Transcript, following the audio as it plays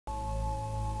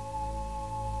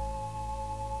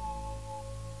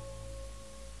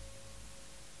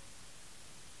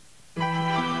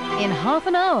in half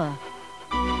an hour.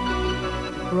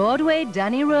 Broadway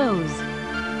Danny Rose.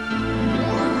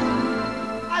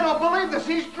 I don't believe this.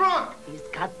 He's drunk. He's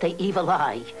got the evil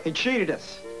eye. He cheated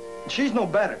us. And she's no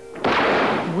better.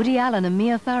 Woody Allen and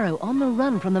Mia Farrow on the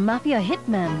run from the mafia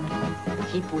hitmen.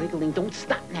 Keep wriggling. Don't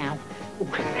stop now.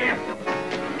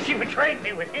 She betrayed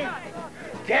me with him.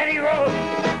 Danny Rose.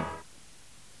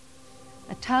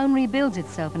 A town rebuilds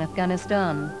itself in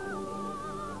Afghanistan.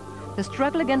 The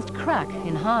struggle against crack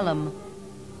in Harlem.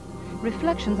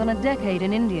 Reflections on a decade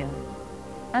in India.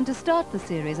 And to start the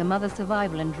series, a mother's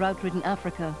survival in drought-ridden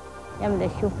Africa. يملى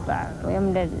الشفع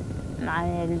ويملى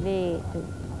مع البيت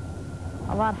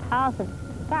أمر حاصل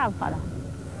تعب خلاص.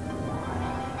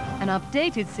 An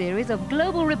updated series of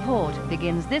Global Report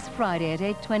begins this Friday at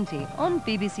 8:20 on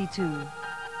BBC Two.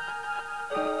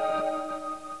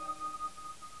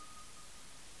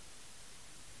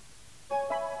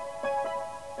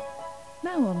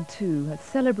 Now on to a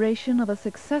celebration of a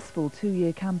successful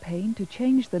two-year campaign to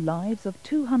change the lives of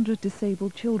 200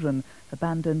 disabled children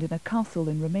abandoned in a castle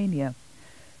in Romania.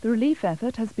 The relief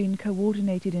effort has been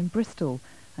coordinated in Bristol,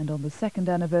 and on the second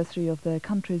anniversary of their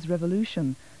country's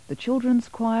revolution, the Children's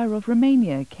Choir of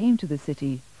Romania came to the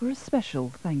city for a special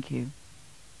thank you.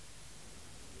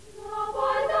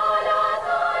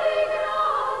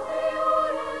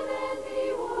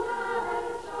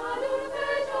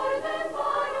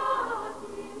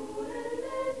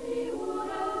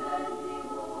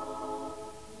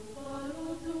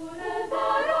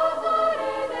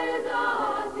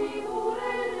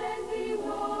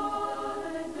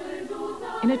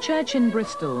 In a church in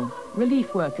Bristol,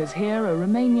 relief workers hear a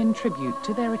Romanian tribute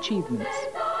to their achievements.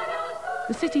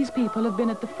 The city's people have been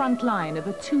at the front line of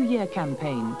a two-year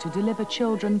campaign to deliver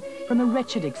children from a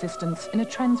wretched existence in a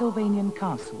Transylvanian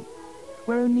castle,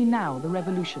 where only now the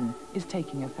revolution is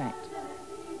taking effect.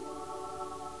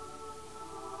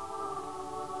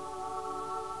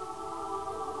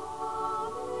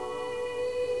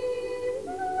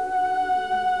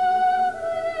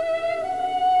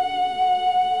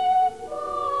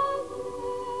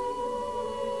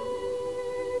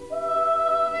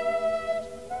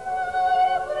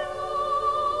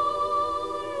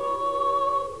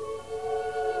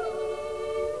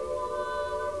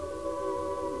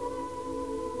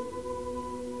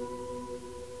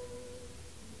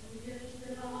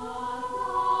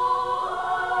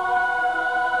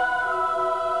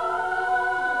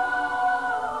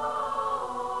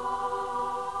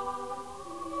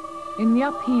 In the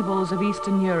upheavals of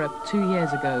Eastern Europe 2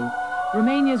 years ago,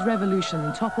 Romania's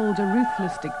revolution toppled a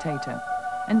ruthless dictator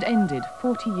and ended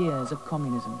 40 years of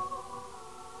communism.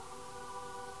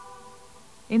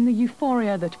 In the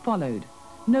euphoria that followed,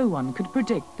 no one could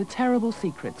predict the terrible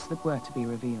secrets that were to be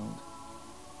revealed.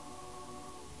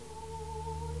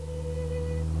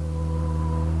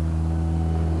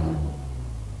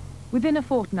 Within a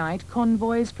fortnight,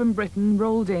 convoys from Britain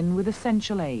rolled in with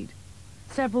essential aid.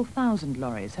 Several thousand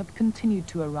lorries have continued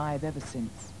to arrive ever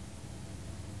since.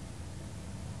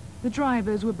 The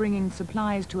drivers were bringing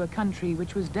supplies to a country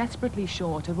which was desperately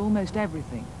short of almost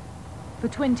everything. For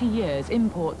 20 years,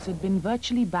 imports had been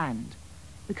virtually banned,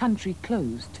 the country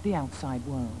closed to the outside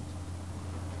world.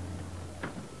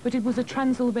 But it was a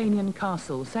Transylvanian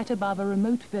castle set above a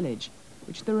remote village,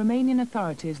 which the Romanian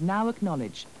authorities now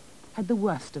acknowledge had the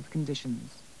worst of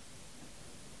conditions.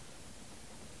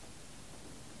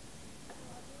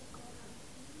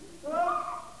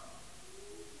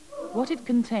 What it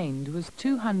contained was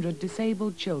 200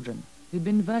 disabled children who'd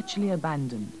been virtually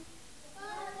abandoned.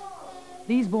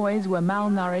 These boys were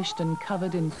malnourished and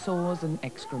covered in sores and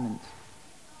excrement.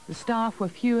 The staff were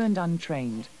few and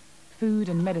untrained, food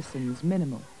and medicines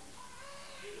minimal.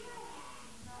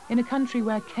 In a country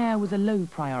where care was a low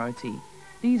priority,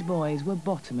 these boys were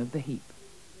bottom of the heap.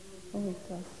 Oh, it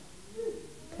was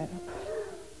terrible.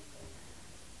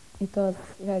 It was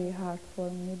very hard for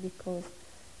me because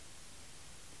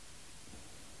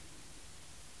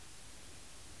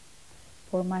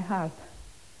for my heart,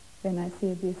 when I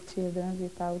see these children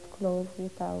without clothes,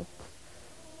 without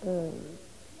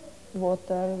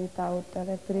water, without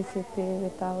electricity,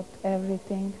 without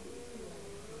everything,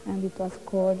 and it was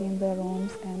cold in the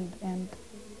rooms and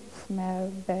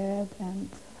smelled bad, and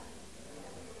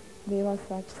they were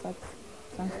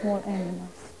some small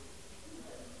animals.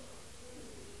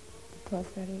 It was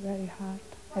very, very hard.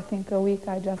 I think a week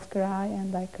I just cry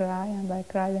and I cry and I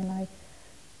cry when I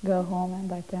go home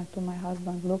and I turn to my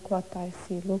husband, look what I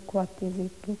see, look what is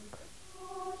it, look.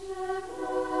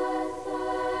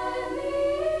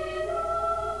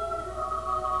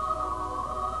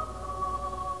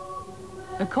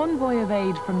 A convoy of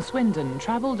aid from Swindon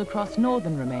travelled across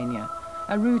northern Romania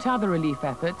a route other relief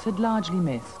efforts had largely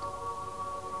missed.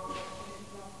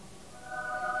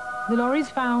 The lorries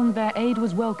found their aid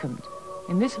was welcomed.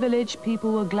 In this village,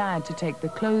 people were glad to take the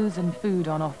clothes and food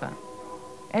on offer.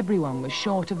 Everyone was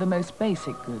short of the most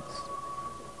basic goods.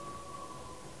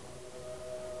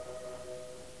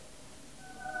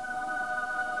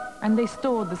 And they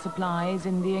stored the supplies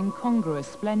in the incongruous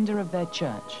splendor of their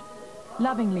church,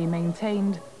 lovingly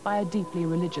maintained by a deeply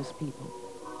religious people.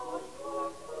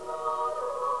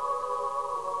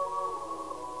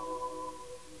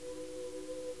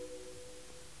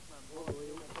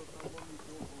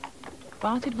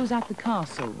 But it was at the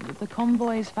castle that the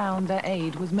convoys found their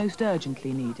aid was most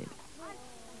urgently needed.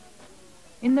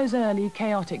 In those early,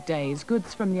 chaotic days,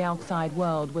 goods from the outside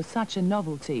world were such a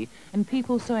novelty and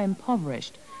people so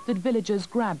impoverished that villagers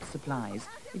grabbed supplies,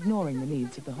 ignoring the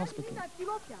needs of the hospital.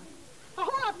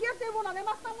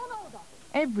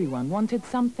 Everyone wanted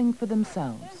something for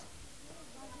themselves.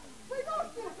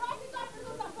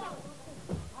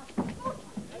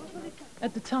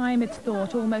 At the time, it's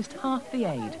thought almost half the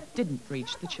aid didn't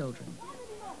reach the children.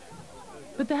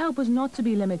 But the help was not to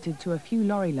be limited to a few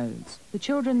lorry loads. The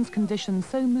children's condition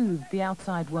so moved the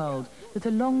outside world that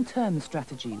a long-term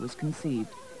strategy was conceived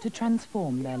to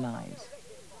transform their lives.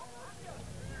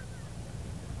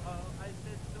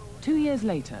 2 years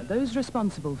later, those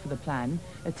responsible for the plan,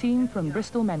 a team from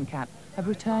Bristol Mencap, have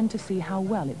returned to see how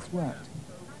well it's worked.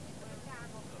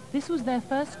 This was their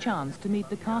first chance to meet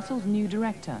the castle's new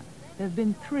director. There have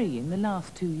been 3 in the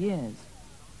last 2 years.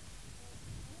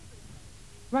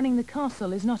 Running the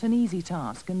castle is not an easy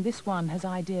task, and this one has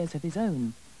ideas of his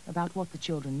own about what the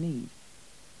children need.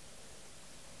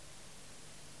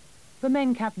 For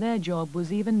Mencap, their job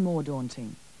was even more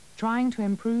daunting, trying to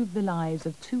improve the lives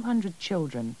of 200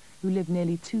 children who live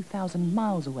nearly 2,000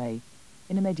 miles away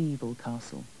in a medieval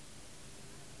castle.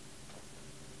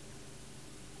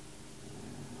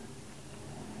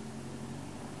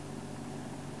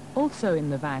 Also in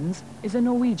the vans is a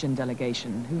Norwegian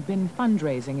delegation who've been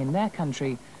fundraising in their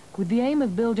country with the aim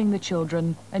of building the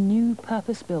children a new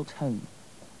purpose-built home.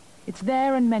 It's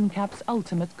their and Mencap's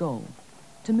ultimate goal,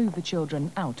 to move the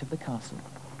children out of the castle.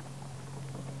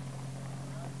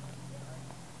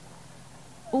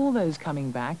 All those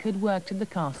coming back had worked at the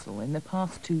castle in the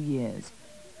past 2 years.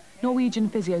 Norwegian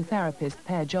physiotherapist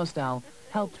Per Josdal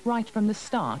helped right from the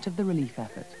start of the relief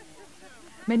effort.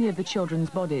 Many of the children's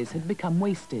bodies had become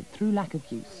wasted through lack of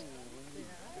use.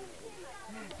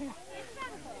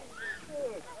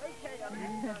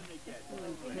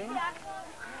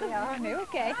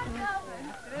 Okay.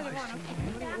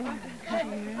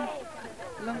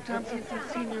 Long time since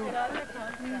I've seen you.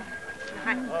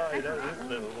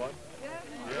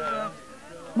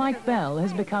 Mike Bell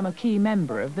has become a key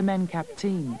member of the Mencap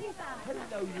team.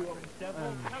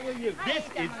 How are you? This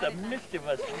is the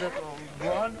mischievous little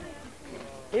one.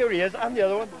 Here he is, and the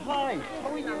other one. Hi,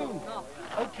 how are you?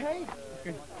 Okay?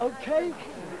 Okay?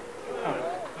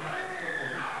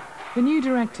 The new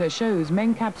director shows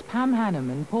Mencap's Pam Hannam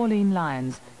and Pauline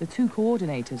Lyons, the 2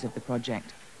 coordinators of the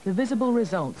project, the visible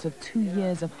results of 2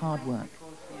 years of hard work.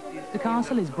 The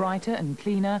castle is brighter and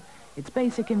cleaner, its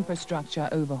basic infrastructure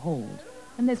overhauled,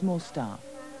 and there's more staff.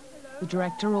 The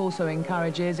director also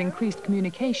encourages increased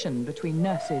communication between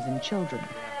nurses and children.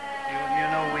 You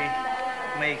know, we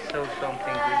make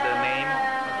something with the name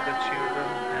of the children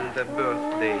and the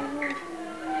birthday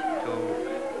to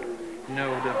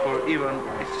know that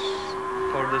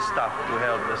for the staff, to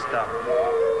help the staff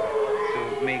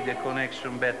to make the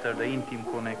connection better, the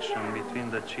intimate connection between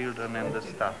the children and the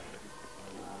staff.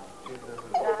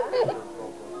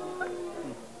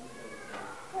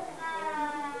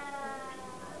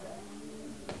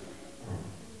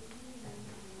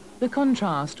 The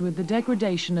contrast with the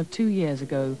degradation of 2 years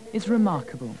ago is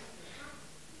remarkable.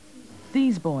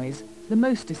 These boys, the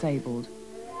most disabled,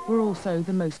 were also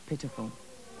the most pitiful.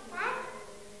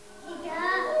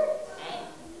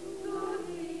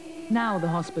 Now the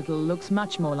hospital looks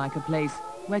much more like a place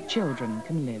where children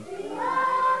can live.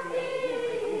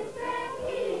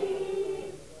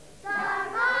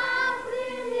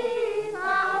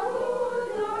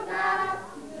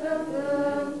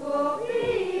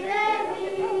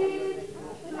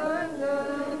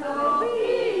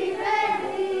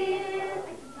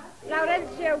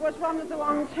 Was one of the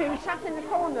ones who sat in the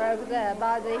corner over there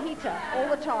by the heater all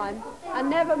the time and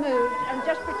never moved and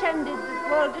just pretended that the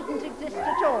world didn't exist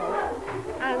at all.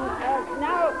 And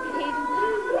now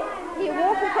he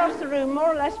walked across the room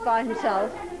more or less by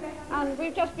himself, and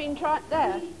we've just been trying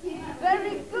there.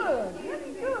 Very good,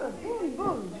 very good. Boom,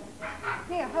 boom.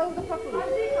 Here, hold the puppy.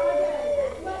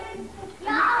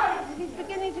 He's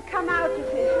beginning to come out of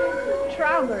his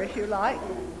trauma, if you like,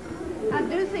 and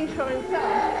do things for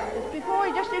himself. Before,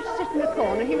 he just used to sit in the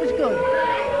corner. He was good.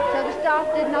 So the staff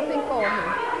did nothing for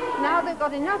him. Now they've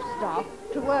got enough staff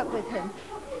to work with him,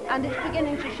 and it's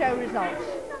beginning to show results.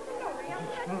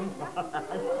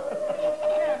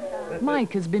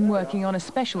 Mike has been working on a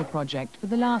special project for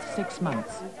the last 6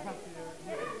 months.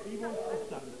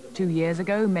 2 years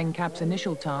ago, Mencap's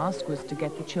initial task was to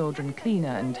get the children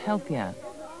cleaner and healthier.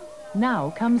 Now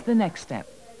comes the next step,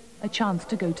 a chance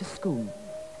to go to school.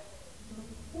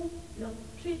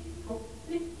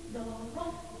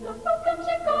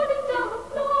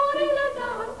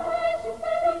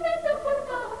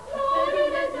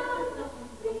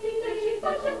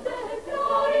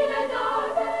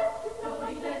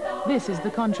 This is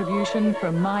the contribution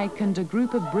from Mike and a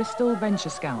group of Bristol Venture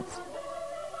Scouts.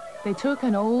 They took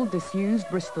an old, disused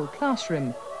Bristol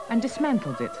classroom and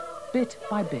dismantled it, bit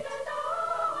by bit.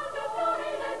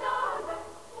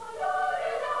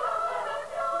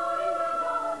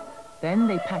 Then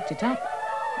they packed it up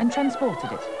and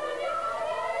transported it,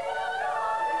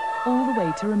 all the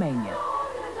way to Romania.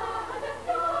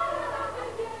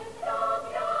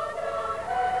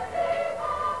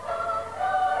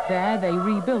 There they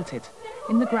rebuilt it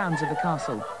in the grounds of the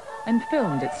castle and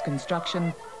filmed its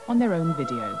construction on their own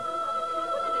video.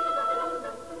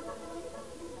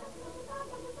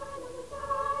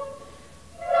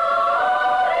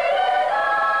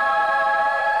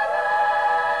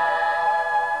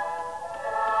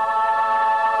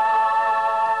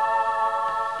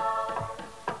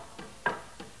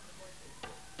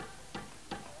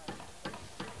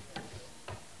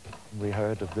 We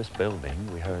heard of this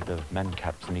building, we heard of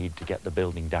Mencap's need to get the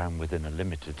building down within a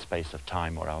limited space of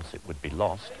time or else it would be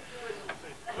lost.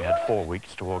 We had 4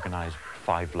 weeks to organise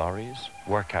 5 lorries,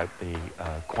 work out the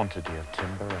quantity of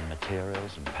timber and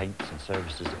materials and paints and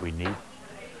services that we need.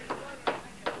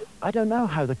 I don't know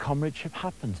how the comradeship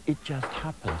happens, it just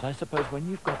happens. I suppose when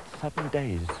you've got 7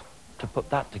 days to put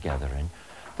that together in,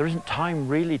 there isn't time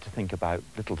really to think about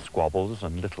little squabbles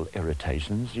and little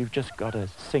irritations. You've just got to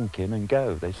sink in and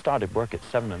go. They started work at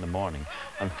 7 in the morning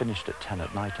and finished at 10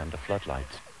 at night under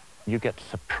floodlights. You get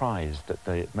surprised at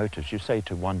the motives. You say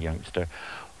to one youngster,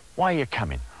 "Why are you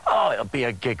coming?" "Oh, it'll be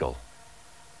a giggle."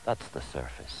 That's the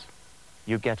surface.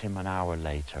 You get him an hour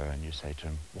later and you say to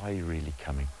him, "Why are you really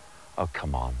coming?" "Oh,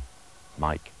 come on,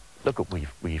 Mike, look at what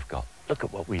we've got. Look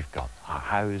at what we've got. Our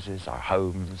houses, our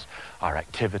homes, our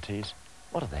activities.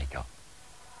 What have they got?"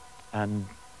 And,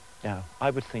 yeah,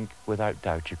 I would think, without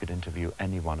doubt, you could interview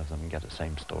any one of them and get the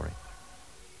same story.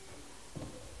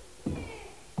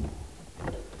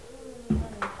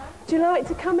 Do you like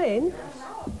to come in?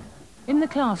 In the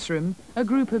classroom, a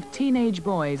group of teenage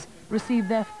boys receive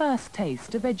their first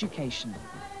taste of education.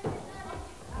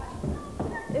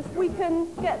 If we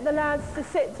can get the lads to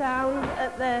sit down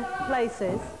at their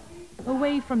places.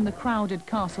 Away from the crowded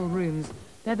castle rooms,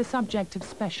 they're the subject of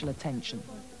special attention.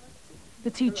 The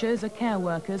teachers are care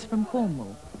workers from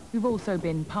Cornwall, who've also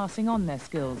been passing on their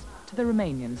skills to the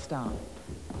Romanian staff.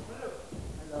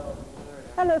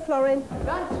 Hello, Florin.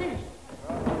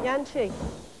 Yanchi.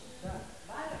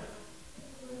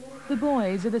 The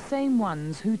boys are the same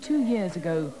ones who 2 years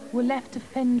ago were left to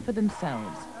fend for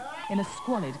themselves in a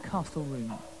squalid castle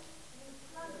room.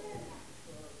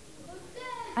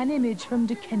 An image from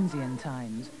Dickensian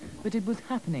times, but it was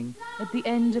happening at the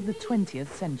end of the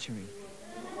 20th century.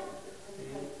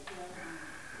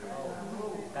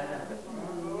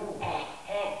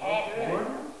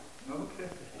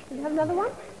 Do you have another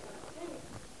one?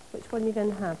 Which one are you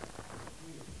going to have?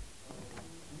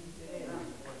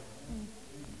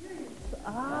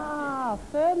 Ah,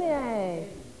 Fermier.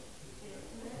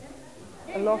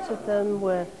 A lot of them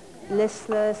were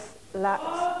listless,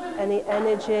 lacked any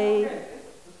energy,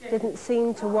 didn't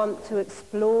seem to want to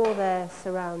explore their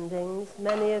surroundings.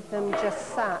 Many of them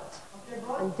just sat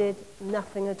and did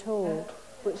nothing at all,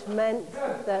 which meant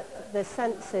that their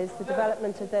senses, the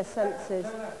development of their senses,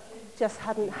 just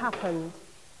hadn't happened.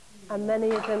 And many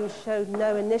of them showed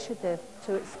no initiative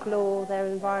to explore their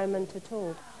environment at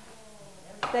all.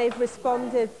 They've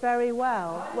responded very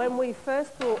well. When we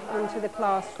first brought them to the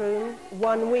classroom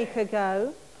 1 week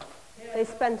ago, they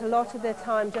spent a lot of their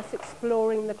time just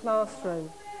exploring the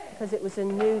classroom because it was a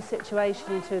new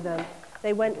situation to them.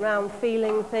 They went round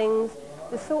feeling things,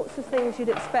 the sorts of things you'd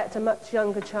expect a much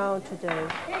younger child to do.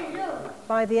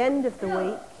 By the end of the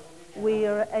week, we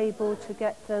are able to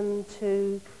get them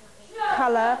to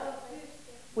colour.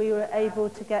 We were able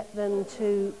to get them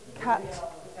to cut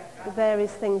the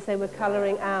various things they were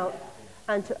colouring out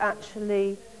and to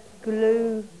actually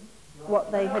glue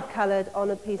what they had coloured on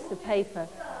a piece of paper.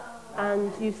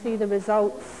 And you see the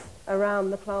results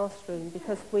around the classroom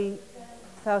because we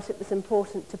felt it was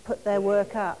important to put their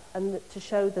work up and to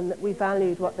show them that we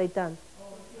valued what they'd done.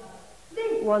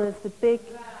 One of the big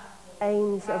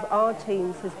aims of our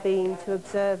teams has been to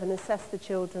observe and assess the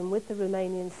children with the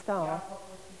Romanian staff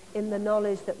in the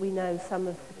knowledge that we know some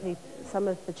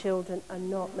of the children are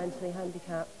not mentally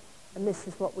handicapped, and this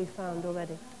is what we found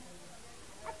already.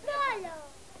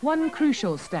 One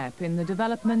crucial step in the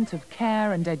development of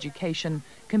care and education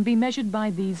can be measured by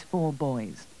these 4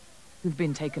 boys, who've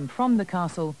been taken from the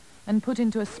castle and put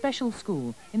into a special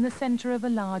school in the centre of a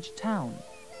large town.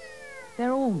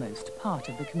 They're almost part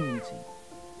of the community.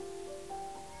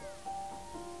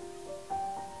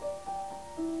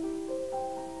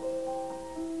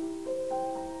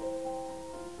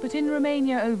 But in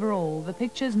Romania overall, the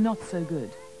picture's not so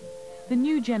good. The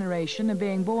new generation are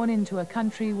being born into a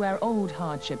country where old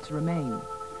hardships remain,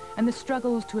 and the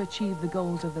struggles to achieve the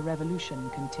goals of the revolution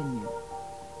continue.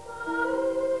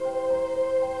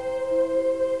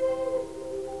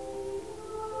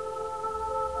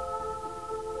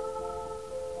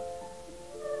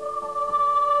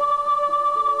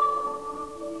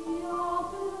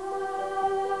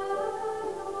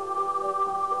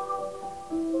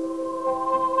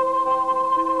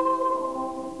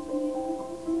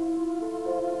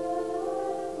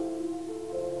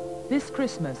 This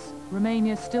Christmas,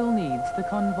 Romania still needs the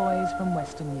convoys from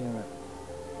Western Europe.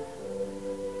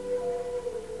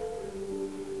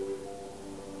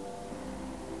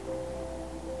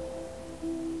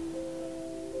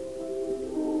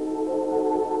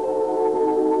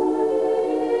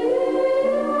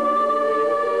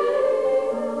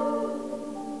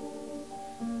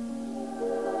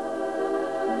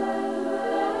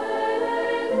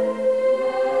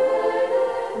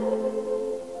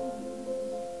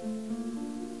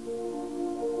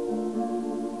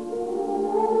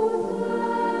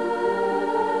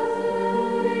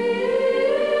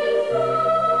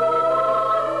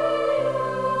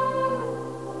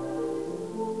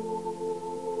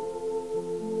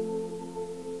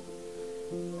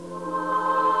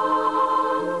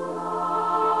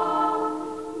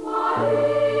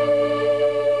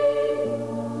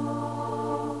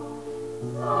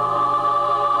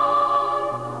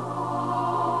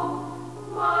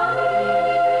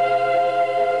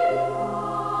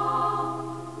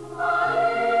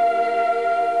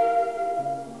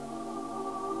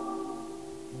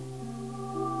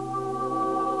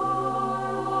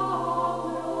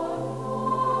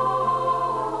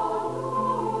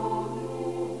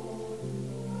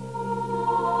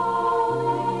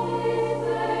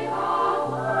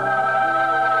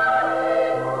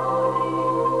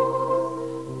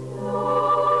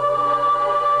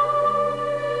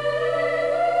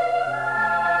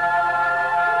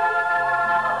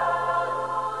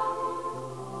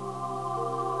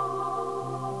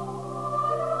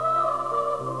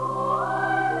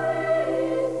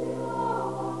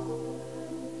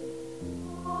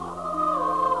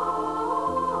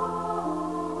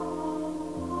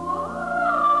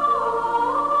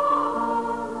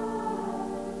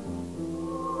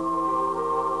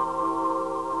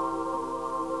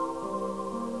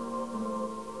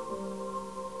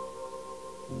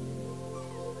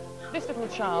 This little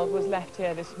child was left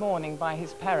here this morning by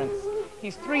his parents.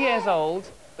 He's 3 years old,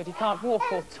 but he can't walk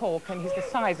or talk, and he's the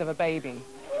size of a baby.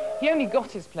 He only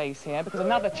got his place here because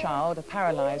another child, a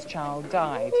paralysed child,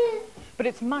 died. But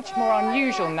it's much more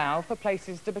unusual now for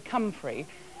places to become free,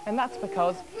 and that's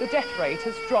because the death rate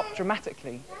has dropped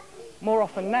dramatically. More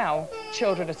often now,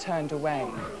 children are turned away.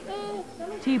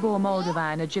 Tibor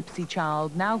Moldovan, a gypsy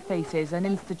child, now faces an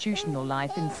institutional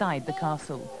life inside the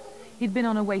castle. He'd been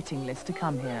on a waiting list to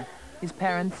come here. His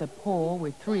parents are poor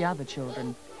with 3 other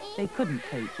children. They couldn't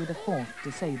cope with a 4th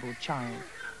disabled child.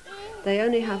 They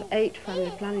only have 8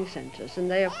 family planning centres,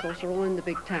 and they, of course, are all in the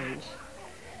big towns.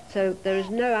 So there is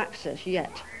no access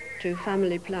yet to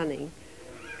family planning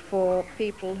for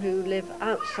people who live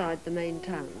outside the main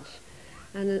towns.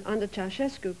 And under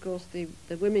Ceausescu, of course, the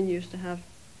women used to have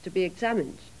to be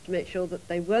examined to make sure that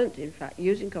they weren't, in fact,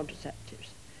 using contraceptives,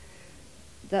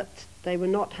 that they were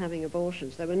not having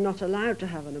abortions. They were not allowed to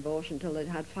have an abortion until they'd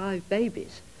had 5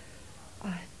 babies.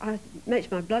 It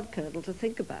makes my blood curdle to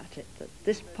think about it, that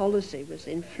this policy was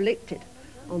inflicted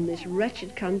on this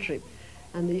wretched country,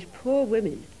 and these poor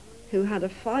women who had a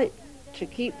fight to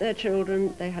keep their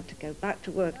children. They had to go back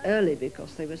to work early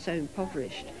because they were so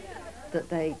impoverished that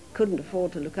they couldn't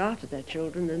afford to look after their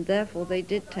children, and therefore they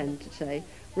did tend to say,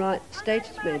 right, state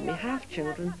has made me have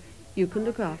children, you can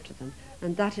look after them.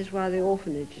 And that is why the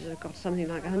orphanages have got something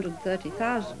like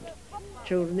 130,000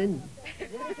 children in them.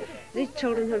 These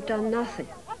children have done nothing.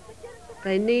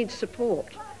 They need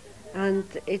support. And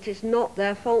it is not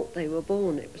their fault they were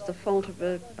born. It was the fault of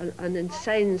an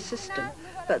insane system.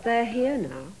 But they're here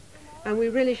now, and we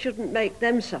really shouldn't make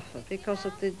them suffer because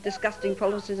of the disgusting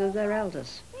policies of their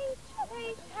elders.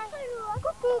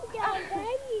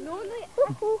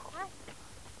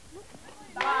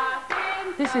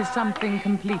 This is something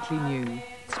completely new.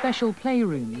 Special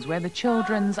playrooms where the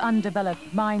children's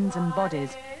undeveloped minds and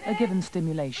bodies are given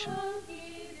stimulation.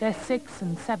 They're 6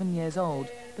 and 7 years old,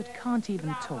 but can't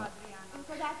even talk.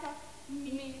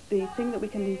 The thing that we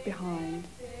can leave behind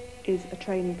is a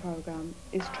training program,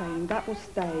 is training. That will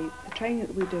stay. The training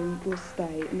that we do will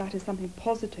stay, and that is something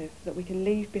positive that we can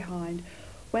leave behind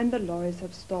when the lorries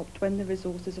have stopped, when the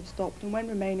resources have stopped, and when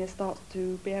Romania starts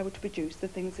to be able to produce the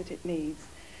things that it needs.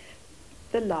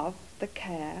 The love, the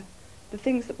care, the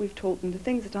things that we've taught them, the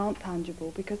things that aren't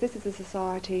tangible, because this is a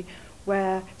society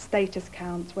where status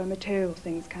counts, where material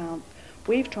things count.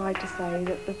 We've tried to say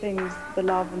that the things, the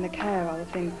love and the care are the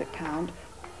things that count.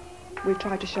 We've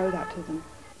tried to show that to them.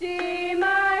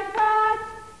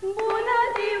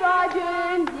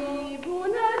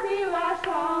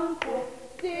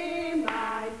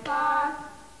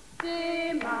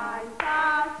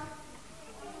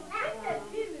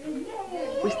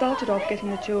 We started off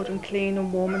getting the children clean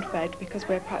and warm and fed because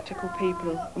we're practical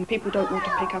people, and people don't want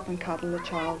to pick up and cuddle a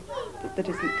child that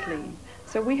isn't clean.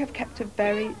 So we have kept to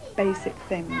very basic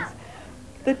things.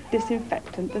 The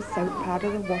disinfectant, the soap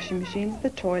powder, the washing machines, the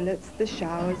toilets, the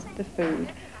showers, the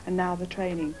food, and now the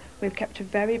training. We've kept to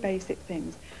very basic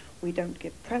things. We don't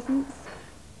give presents,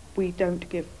 we don't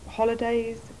give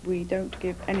holidays, we don't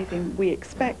give anything. We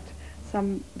expect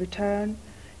some return.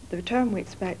 The return we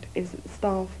expect is that the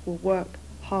staff will work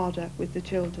harder with the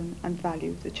children and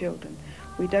value the children.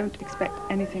 We don't expect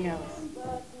anything else.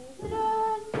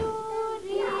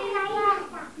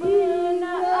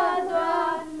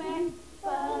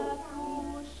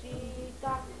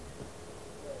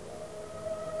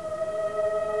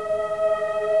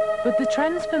 But the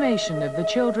transformation of the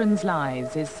children's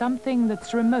lives is something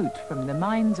that's remote from the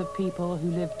minds of people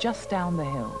who live just down the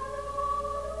hill.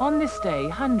 On this day,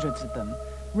 hundreds of them,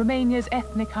 Romania's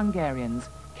ethnic Hungarians,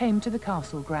 came to the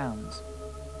castle grounds.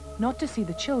 Not to see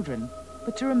the children,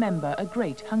 but to remember a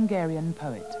great Hungarian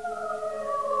poet.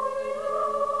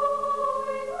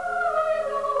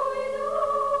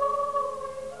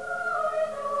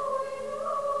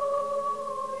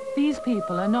 These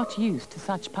people are not used to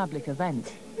such public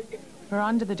events, for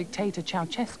under the dictator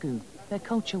Ceausescu, their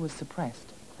culture was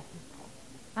suppressed.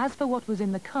 As for what was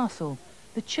in the castle,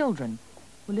 the children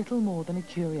were little more than a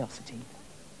curiosity.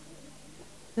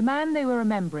 The man they were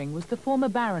remembering was the former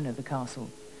baron of the castle,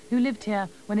 who lived here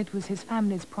when it was his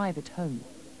family's private home.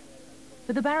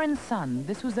 For the baron's son,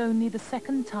 this was only the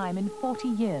second time in 40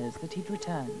 years that he'd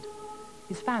returned.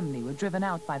 His family were driven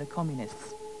out by the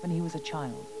communists when he was a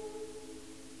child.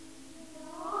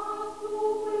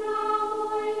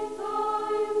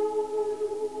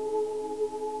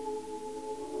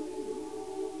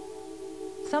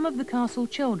 Some of the castle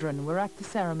children were at the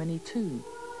ceremony too,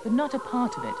 but not a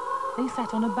part of it. They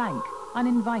sat on a bank,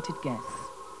 uninvited guests,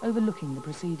 overlooking the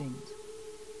proceedings.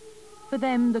 For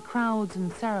them, the crowds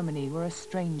and ceremony were a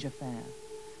strange affair,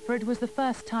 for it was the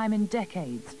first time in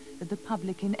decades that the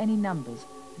public in any numbers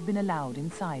had been allowed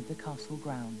inside the castle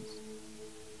grounds.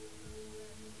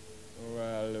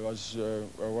 Well, it was a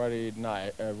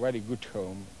very good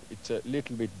home. It's a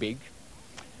little bit big,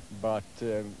 but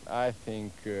I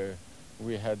think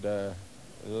we had a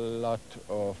lot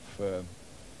of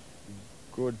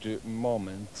good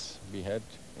moments we had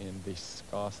in this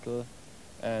castle,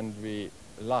 and we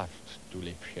loved to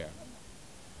live here.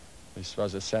 This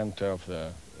was a center of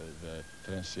the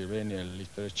Transylvanian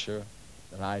literature.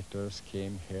 Writers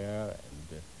came here, and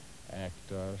the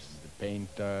actors, the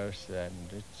painters,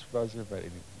 and it was a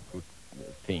very good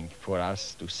thing for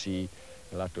us to see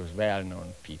a lot of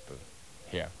well-known people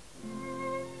here.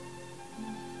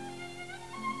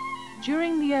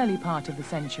 During the early part of the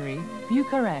century,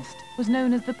 Bucharest was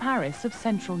known as the Paris of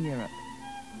Central Europe.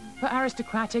 For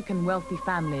aristocratic and wealthy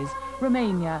families,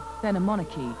 Romania, then a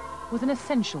monarchy, was an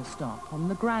essential stop on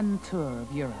the grand tour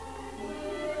of Europe.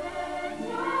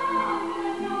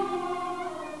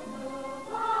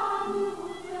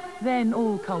 Then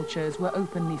all cultures were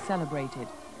openly celebrated.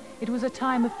 It was a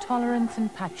time of tolerance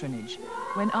and patronage,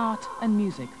 when art and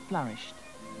music flourished.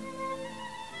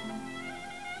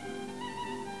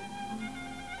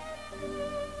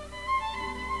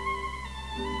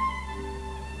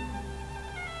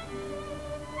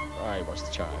 I was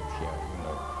a child here, you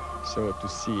know, so to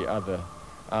see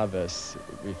others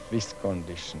with this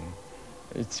condition,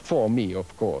 it's for me,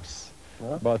 of course,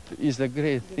 but it's a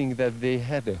great thing that they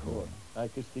had a home.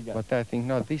 But I think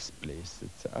not this place,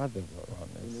 it's other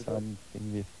one,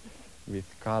 something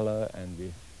with color and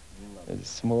with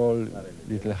small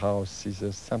little houses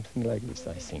or something like this,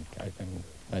 I think.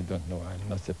 I don't know, I'm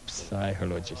not a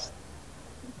psychologist.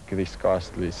 This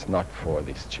castle is not for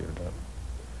these children,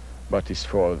 but it's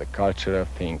for the cultural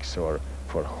things or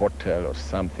for hotel or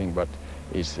something, but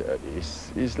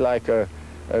is like a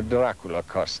Dracula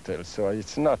castle, so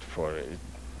it's not for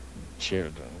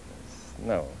children,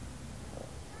 no.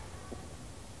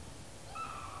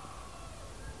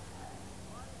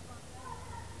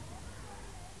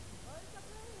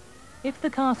 If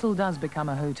the castle does become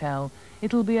a hotel,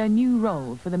 it'll be a new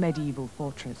role for the medieval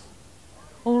fortress.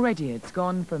 Already it's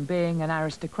gone from being an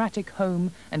aristocratic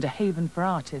home and a haven for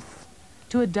artists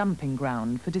to a dumping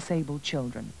ground for disabled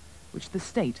children, which the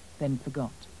state then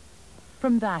forgot.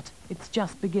 From that, it's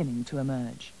just beginning to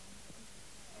emerge.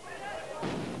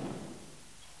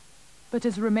 But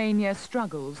as Romania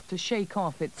struggles to shake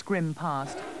off its grim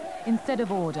past, instead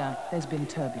of order, there's been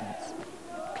turbulence.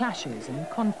 Clashes and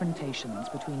confrontations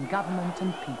between government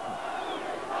and people.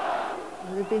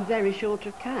 They've been very short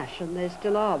of cash, and they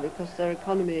still are, because their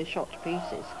economy is shot to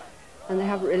pieces, and they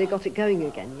haven't really got it going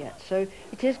again yet. So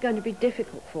it is going to be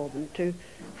difficult for them to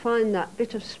find that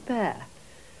bit of spare,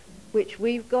 which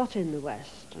we've got in the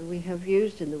West, and we have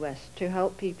used in the West to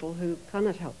help people who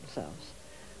cannot help themselves.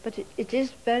 But it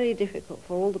is very difficult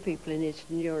for all the people in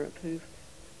Eastern Europe who've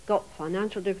got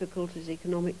financial difficulties,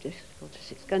 economic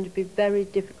difficulties. It's going to be very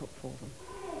difficult for them.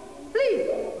 Please!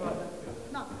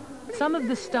 Some of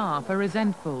the staff are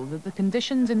resentful that the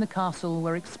conditions in the castle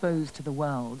were exposed to the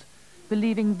world,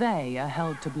 believing they are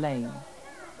held to blame.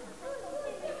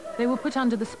 They were put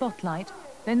under the spotlight,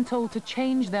 then told to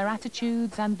change their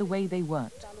attitudes and the way they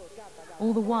worked,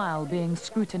 all the while being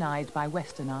scrutinized by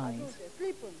Western eyes.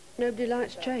 Nobody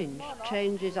likes change.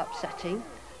 Change is upsetting.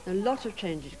 There are a lot of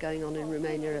changes going on in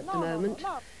Romania at the moment.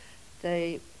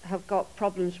 They have got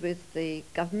problems with the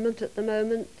government at the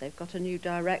moment. They've got a new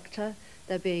director.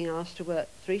 They're being asked to work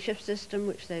three-shift system,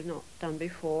 which they've not done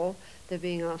before. They're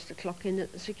being asked to clock in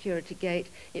at the security gate.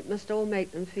 It must all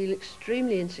make them feel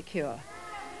extremely insecure.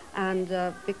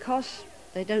 And because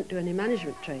they don't do any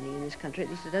management training in this country, at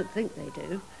least I don't think they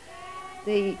do,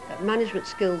 the management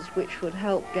skills which would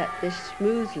help get this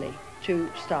smoothly to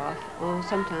staff are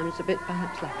sometimes a bit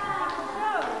perhaps lacking.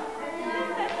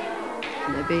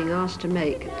 And they're being asked to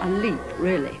make a leap,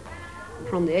 really,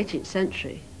 from the 18th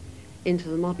century into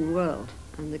the modern world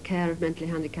and the care of mentally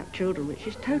handicapped children, which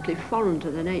is totally foreign to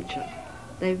their nature.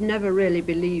 They've never really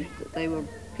believed that they were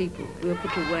people who were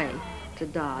put away to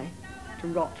die, to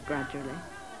rot gradually.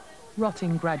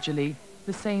 Rotting gradually,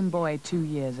 the same boy 2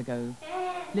 years ago,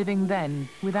 living then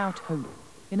without hope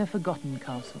in a forgotten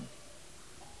castle.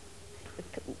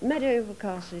 The medieval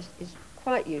castle is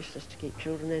quite useless to keep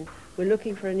children in. We're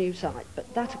looking for a new site,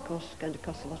 but that, of course, is going to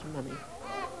cost a lot of money.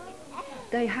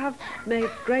 They have made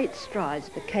great strides.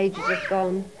 The cages have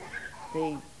gone,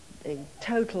 the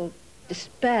total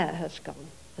despair has gone,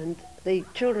 and the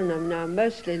children are now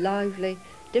mostly lively,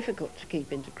 difficult to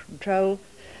keep into control,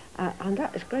 and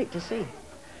that is great to see.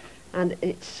 And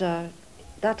it's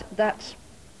that's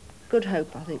good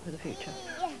hope, I think, for the future.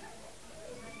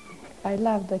 I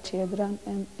love the children,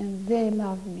 and they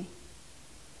love me.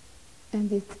 And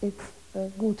it's a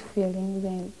good feeling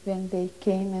when they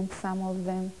came, and some of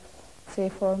them say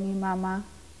for me, Mama,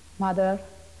 Mother,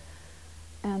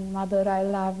 and Mother, I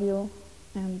love you,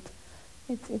 and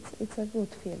it's a good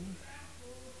feeling.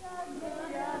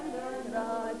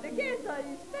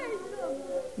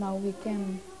 Now we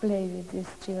can play with these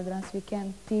children, we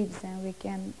can teach them,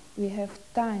 we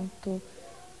have time to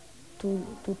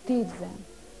teach them,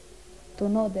 to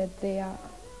know that they are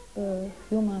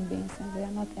human beings and they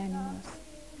are not animals,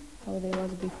 how they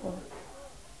was before.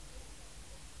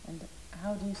 And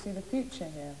how do you see the future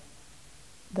here?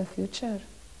 The future?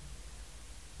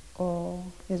 Oh,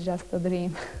 it's just a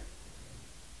dream.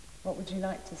 What would you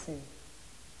like to see?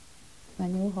 A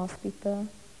new hospital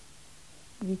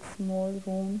with small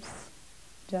rooms,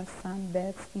 just some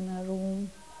beds in a room.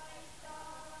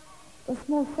 A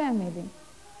small family.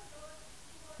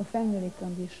 A family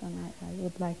condition I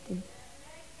would like to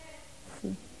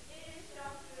see.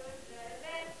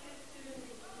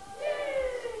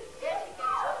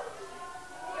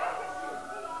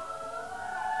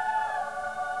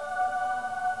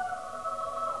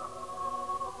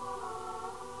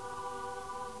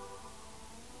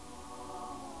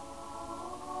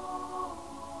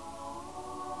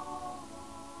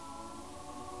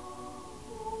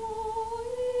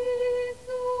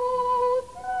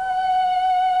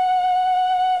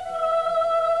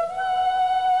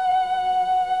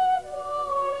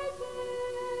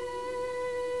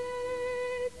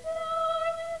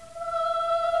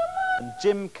 and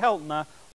Jim Keltner